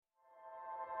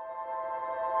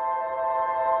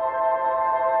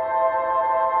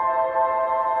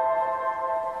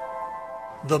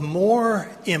The more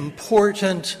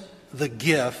important the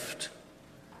gift,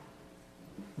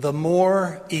 the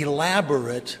more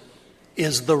elaborate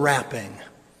is the wrapping.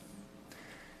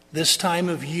 This time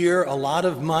of year, a lot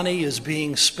of money is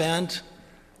being spent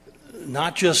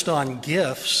not just on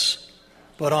gifts,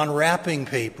 but on wrapping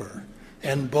paper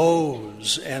and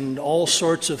bows and all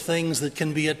sorts of things that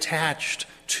can be attached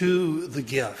to the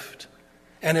gift.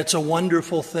 And it's a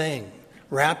wonderful thing.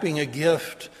 Wrapping a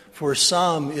gift for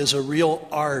some is a real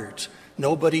art.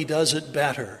 Nobody does it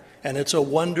better. And it's a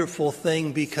wonderful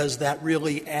thing because that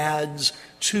really adds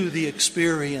to the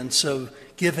experience of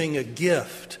giving a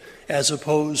gift as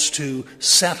opposed to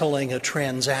settling a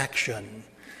transaction.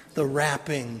 The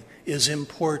wrapping is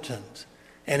important.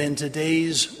 And in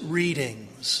today's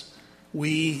readings,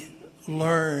 we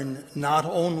learn not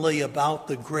only about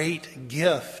the great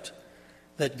gift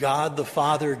that God the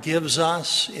Father gives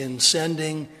us in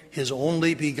sending His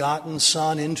only begotten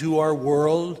Son into our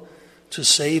world to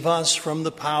save us from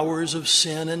the powers of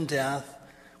sin and death.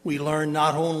 We learn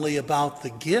not only about the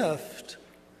gift,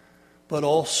 but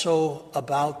also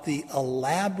about the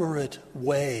elaborate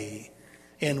way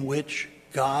in which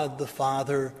God the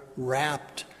Father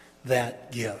wrapped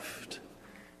that gift.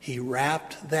 He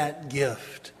wrapped that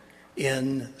gift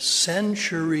in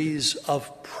centuries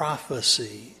of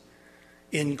prophecy,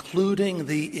 including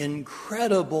the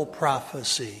incredible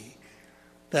prophecy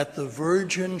that the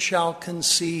virgin shall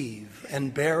conceive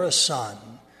and bear a son,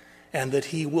 and that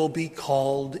he will be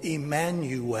called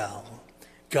Emmanuel.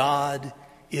 God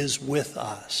is with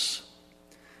us.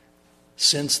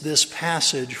 Since this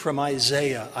passage from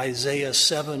Isaiah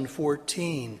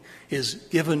 7:14, is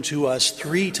given to us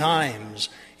 3 times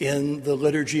in the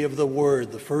Liturgy of the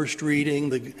Word, the first reading,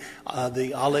 the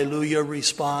Alleluia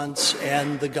response,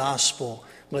 and the Gospel.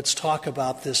 Let's talk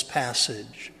about this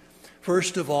passage.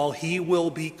 First of all, he will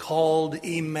be called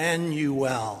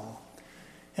Emmanuel.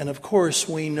 And of course,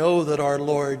 we know that our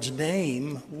Lord's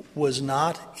name was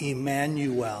not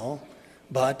Emmanuel,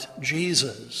 but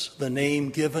Jesus, the name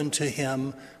given to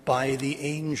him by the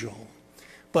angel.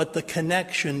 But the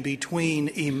connection between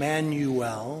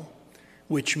Emmanuel,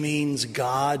 which means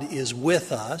God is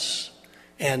with us,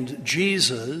 and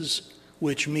Jesus,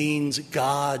 which means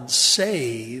God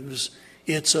saves,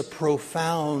 it's a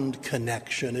profound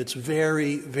connection. It's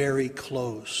very, very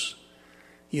close.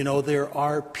 You know, there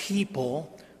are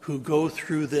people who go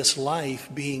through this life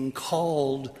being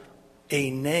called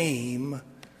a name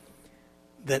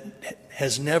that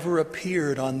has never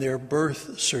appeared on their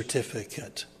birth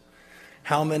certificate.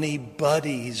 How many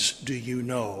buddies do you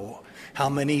know? How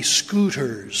many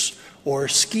scooters or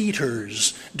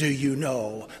skeeters do you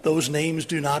know? Those names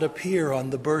do not appear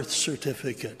on the birth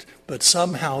certificate, but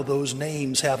somehow those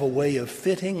names have a way of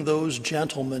fitting those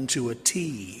gentlemen to a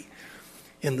T.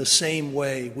 In the same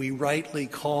way, we rightly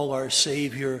call our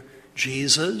Savior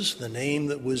Jesus, the name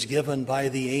that was given by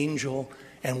the angel,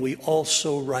 and we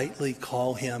also rightly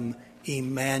call him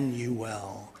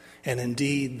Emmanuel. And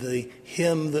indeed, the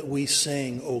hymn that we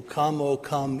sing, O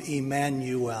come,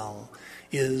 Emmanuel,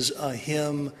 is a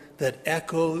hymn that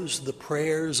echoes the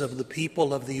prayers of the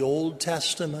people of the Old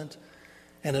Testament,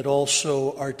 and it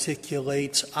also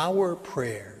articulates our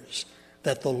prayers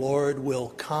that the Lord will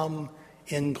come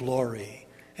in glory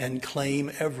and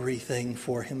claim everything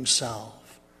for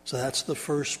himself. So that's the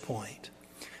first point.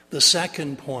 The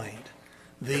second point,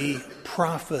 the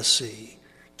prophecy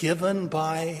given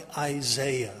by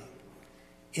Isaiah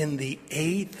in the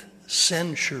 8th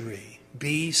century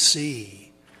BC.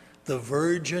 The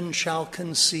virgin shall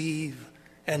conceive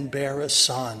and bear a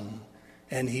son,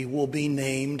 and he will be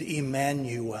named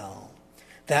Emmanuel.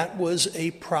 That was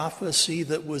a prophecy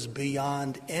that was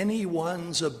beyond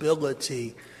anyone's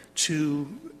ability to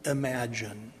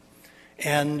imagine.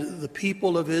 And the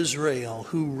people of Israel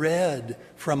who read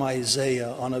from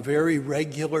Isaiah on a very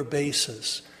regular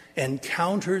basis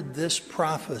encountered this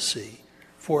prophecy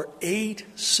for 8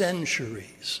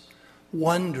 centuries,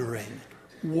 wondering,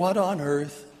 what on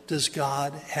earth does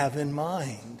God have in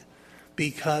mind?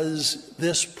 Because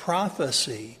this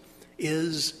prophecy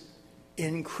is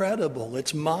incredible.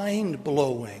 It's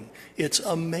mind-blowing. It's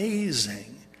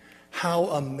amazing. How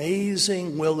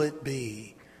amazing will it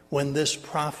be when this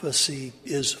prophecy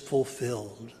is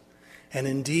fulfilled? And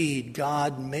indeed,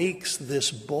 God makes this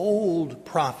bold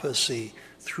prophecy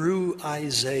through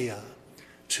Isaiah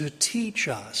to teach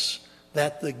us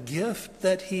that the gift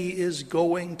that he is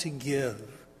going to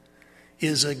give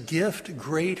is a gift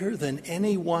greater than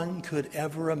anyone could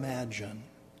ever imagine.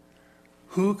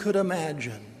 Who could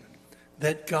imagine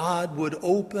that God would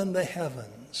open the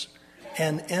heavens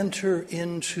and enter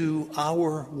into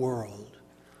our world?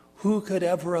 Who could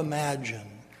ever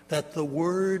imagine that the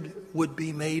Word would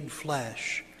be made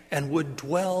flesh and would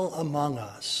dwell among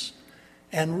us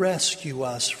and rescue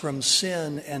us from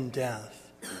sin and death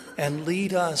and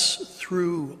lead us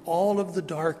through all of the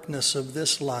darkness of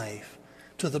this life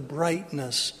to the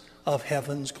brightness of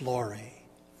heaven's glory.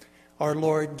 Our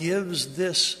Lord gives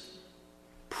this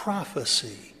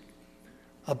prophecy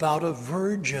about a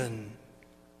virgin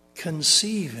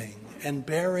conceiving and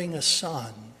bearing a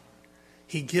son.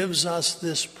 He gives us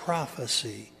this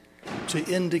prophecy to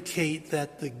indicate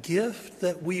that the gift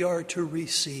that we are to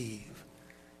receive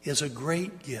is a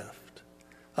great gift,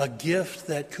 a gift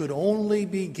that could only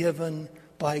be given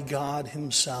by God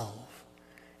himself,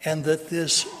 and that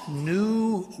this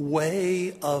new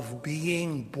way of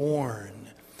being born,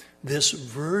 this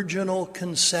virginal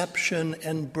conception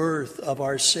and birth of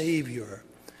our Savior,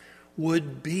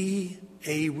 would be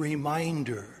a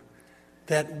reminder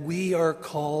that we are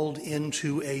called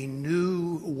into a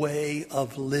new way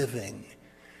of living,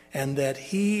 and that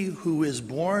he who is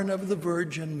born of the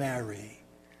Virgin Mary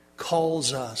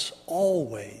calls us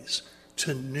always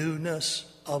to newness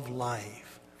of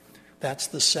life. That's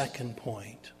the second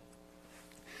point.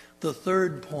 The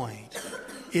third point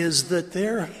is that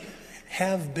there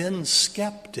have been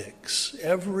skeptics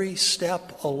every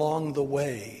step along the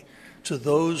way to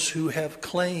those who have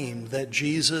claimed that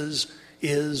Jesus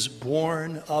is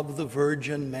born of the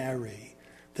Virgin Mary.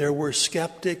 There were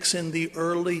skeptics in the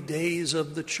early days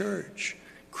of the church.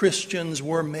 Christians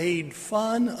were made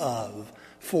fun of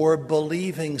for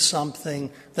believing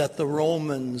something that the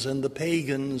Romans and the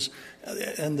pagans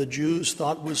and the Jews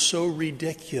thought was so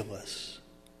ridiculous.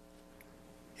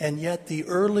 And yet the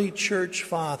early church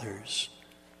fathers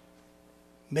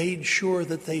made sure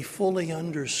that they fully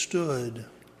understood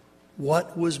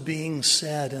what was being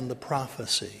said in the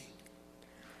prophecy.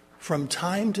 From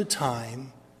time to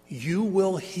time, you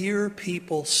will hear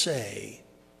people say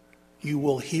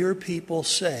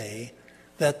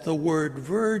that the word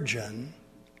virgin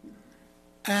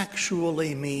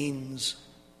actually means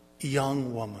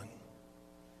young woman.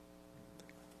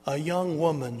 A young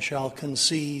woman shall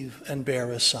conceive and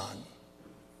bear a son.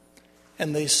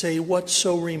 And they say, what's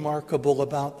so remarkable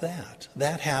about that?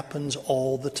 That happens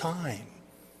all the time.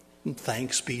 And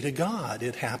thanks be to God,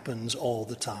 it happens all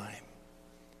the time.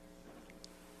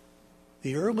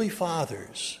 The early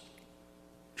fathers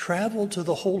traveled to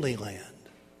the Holy Land.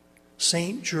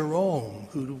 St. Jerome,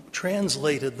 who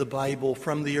translated the Bible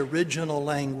from the original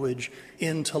language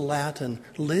into Latin,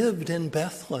 lived in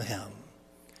Bethlehem.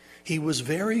 He was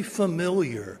very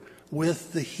familiar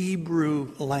with the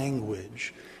Hebrew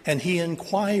language, and he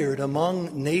inquired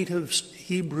among native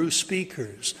Hebrew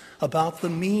speakers about the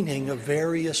meaning of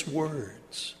various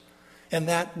words. And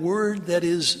that word that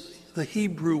is the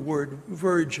Hebrew word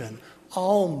virgin,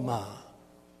 Alma,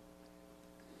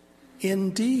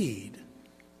 indeed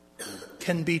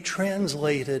can be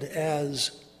translated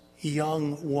as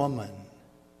young woman.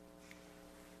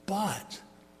 But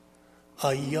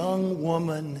a young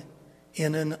woman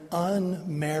in an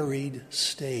unmarried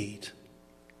state,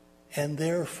 and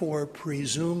therefore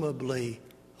presumably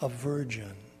a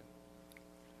virgin.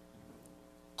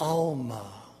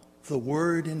 Alma, the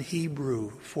word in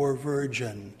Hebrew for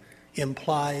virgin,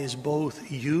 implies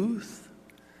both youth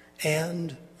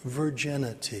and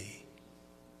virginity.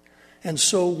 And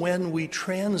so when we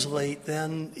translate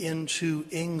then into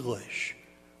English,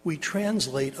 we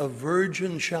translate a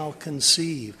virgin shall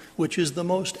conceive, which is the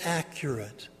most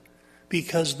accurate,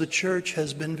 because the church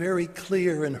has been very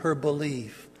clear in her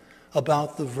belief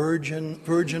about the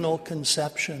virginal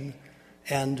conception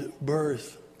and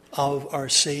birth of our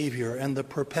Savior and the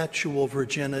perpetual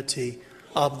virginity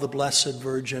of the Blessed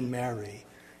Virgin Mary.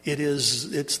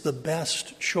 It's the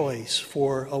best choice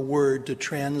for a word to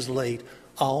translate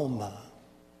Alma.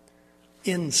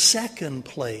 In second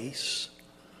place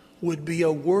would be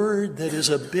a word that is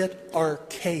a bit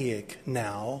archaic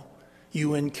now.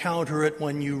 You encounter it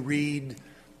when you read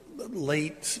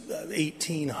late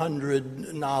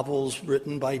 1800 novels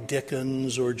written by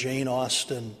Dickens or Jane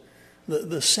Austen.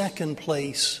 The second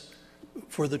place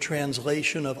for the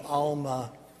translation of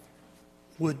Alma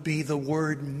would be the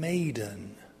word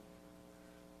maiden.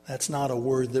 That's not a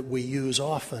word that we use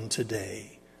often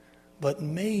today. But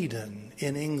maiden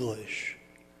in English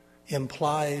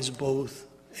implies both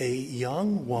a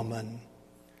young woman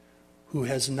who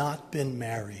has not been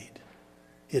married.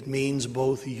 It means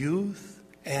both youth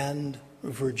and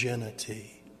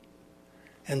virginity.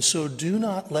 And so do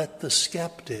not let the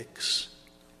skeptics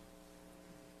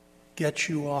get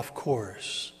you off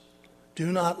course.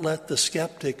 Do not let the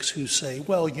skeptics who say,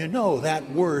 well, you know,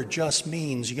 that word just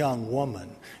means young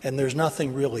woman, and there's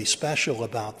nothing really special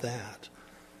about that.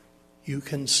 you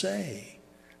can say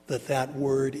that that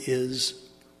word is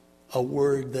a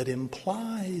word that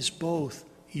implies both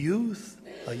youth,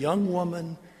 a young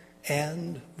woman,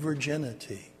 and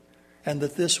virginity, and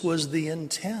that this was the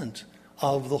intent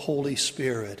of the Holy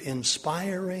Spirit,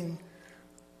 inspiring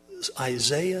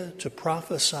Isaiah to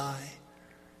prophesy,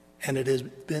 and it has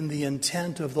been the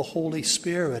intent of the Holy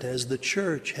Spirit as the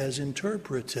church has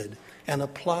interpreted and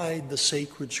applied the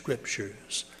sacred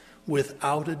scriptures,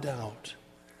 without a doubt,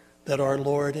 that our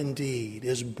Lord indeed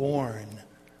is born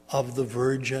of the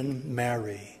Virgin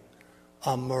Mary,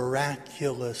 a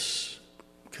miraculous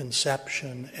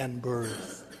conception and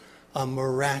birth, a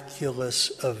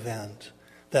miraculous event,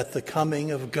 that the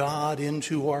coming of God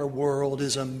into our world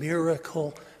is a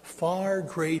miracle far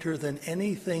greater than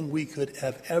anything we could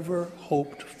have ever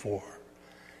hoped for.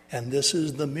 And this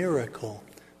is the miracle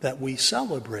that we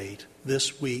celebrate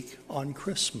this week on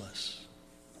Christmas.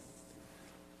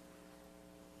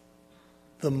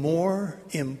 The more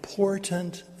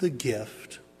important the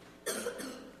gift,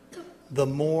 the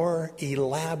more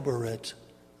elaborate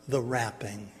the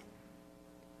wrapping.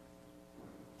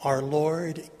 Our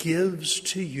Lord gives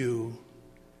to you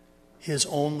his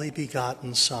only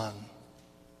begotten Son.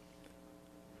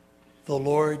 The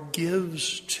Lord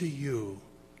gives to you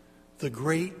the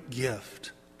great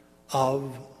gift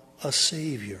of a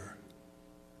Savior.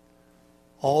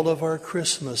 All of our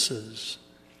Christmases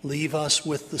leave us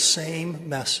with the same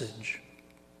message,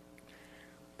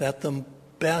 that the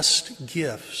best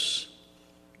gifts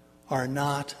are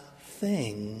not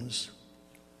things,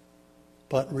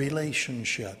 but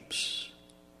relationships.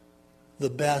 The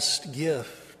best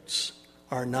gifts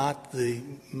are not the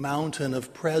mountain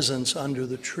of presents under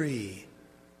the tree,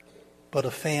 but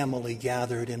a family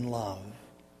gathered in love.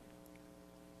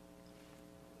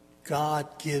 God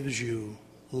gives you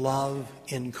love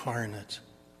incarnate.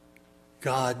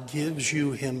 God gives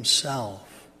you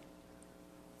himself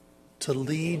to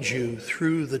lead you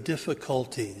through the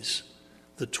difficulties,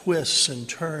 the twists and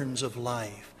turns of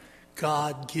life.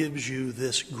 God gives you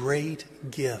this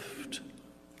great gift.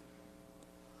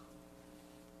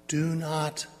 Do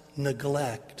not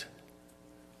neglect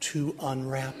to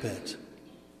unwrap it.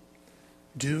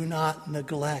 Do not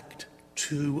neglect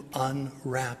to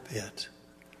unwrap it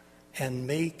and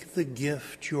make the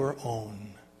gift your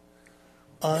own.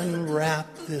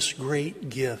 Unwrap this great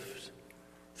gift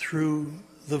through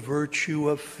the virtue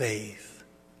of faith.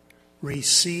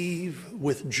 Receive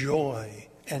with joy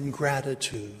and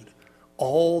gratitude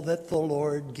all that the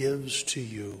Lord gives to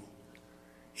you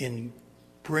in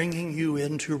bringing you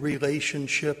into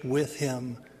relationship with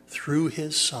him through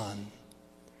his Son,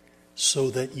 so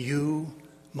that you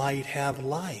might have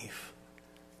life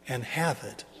and have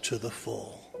it to the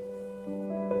full.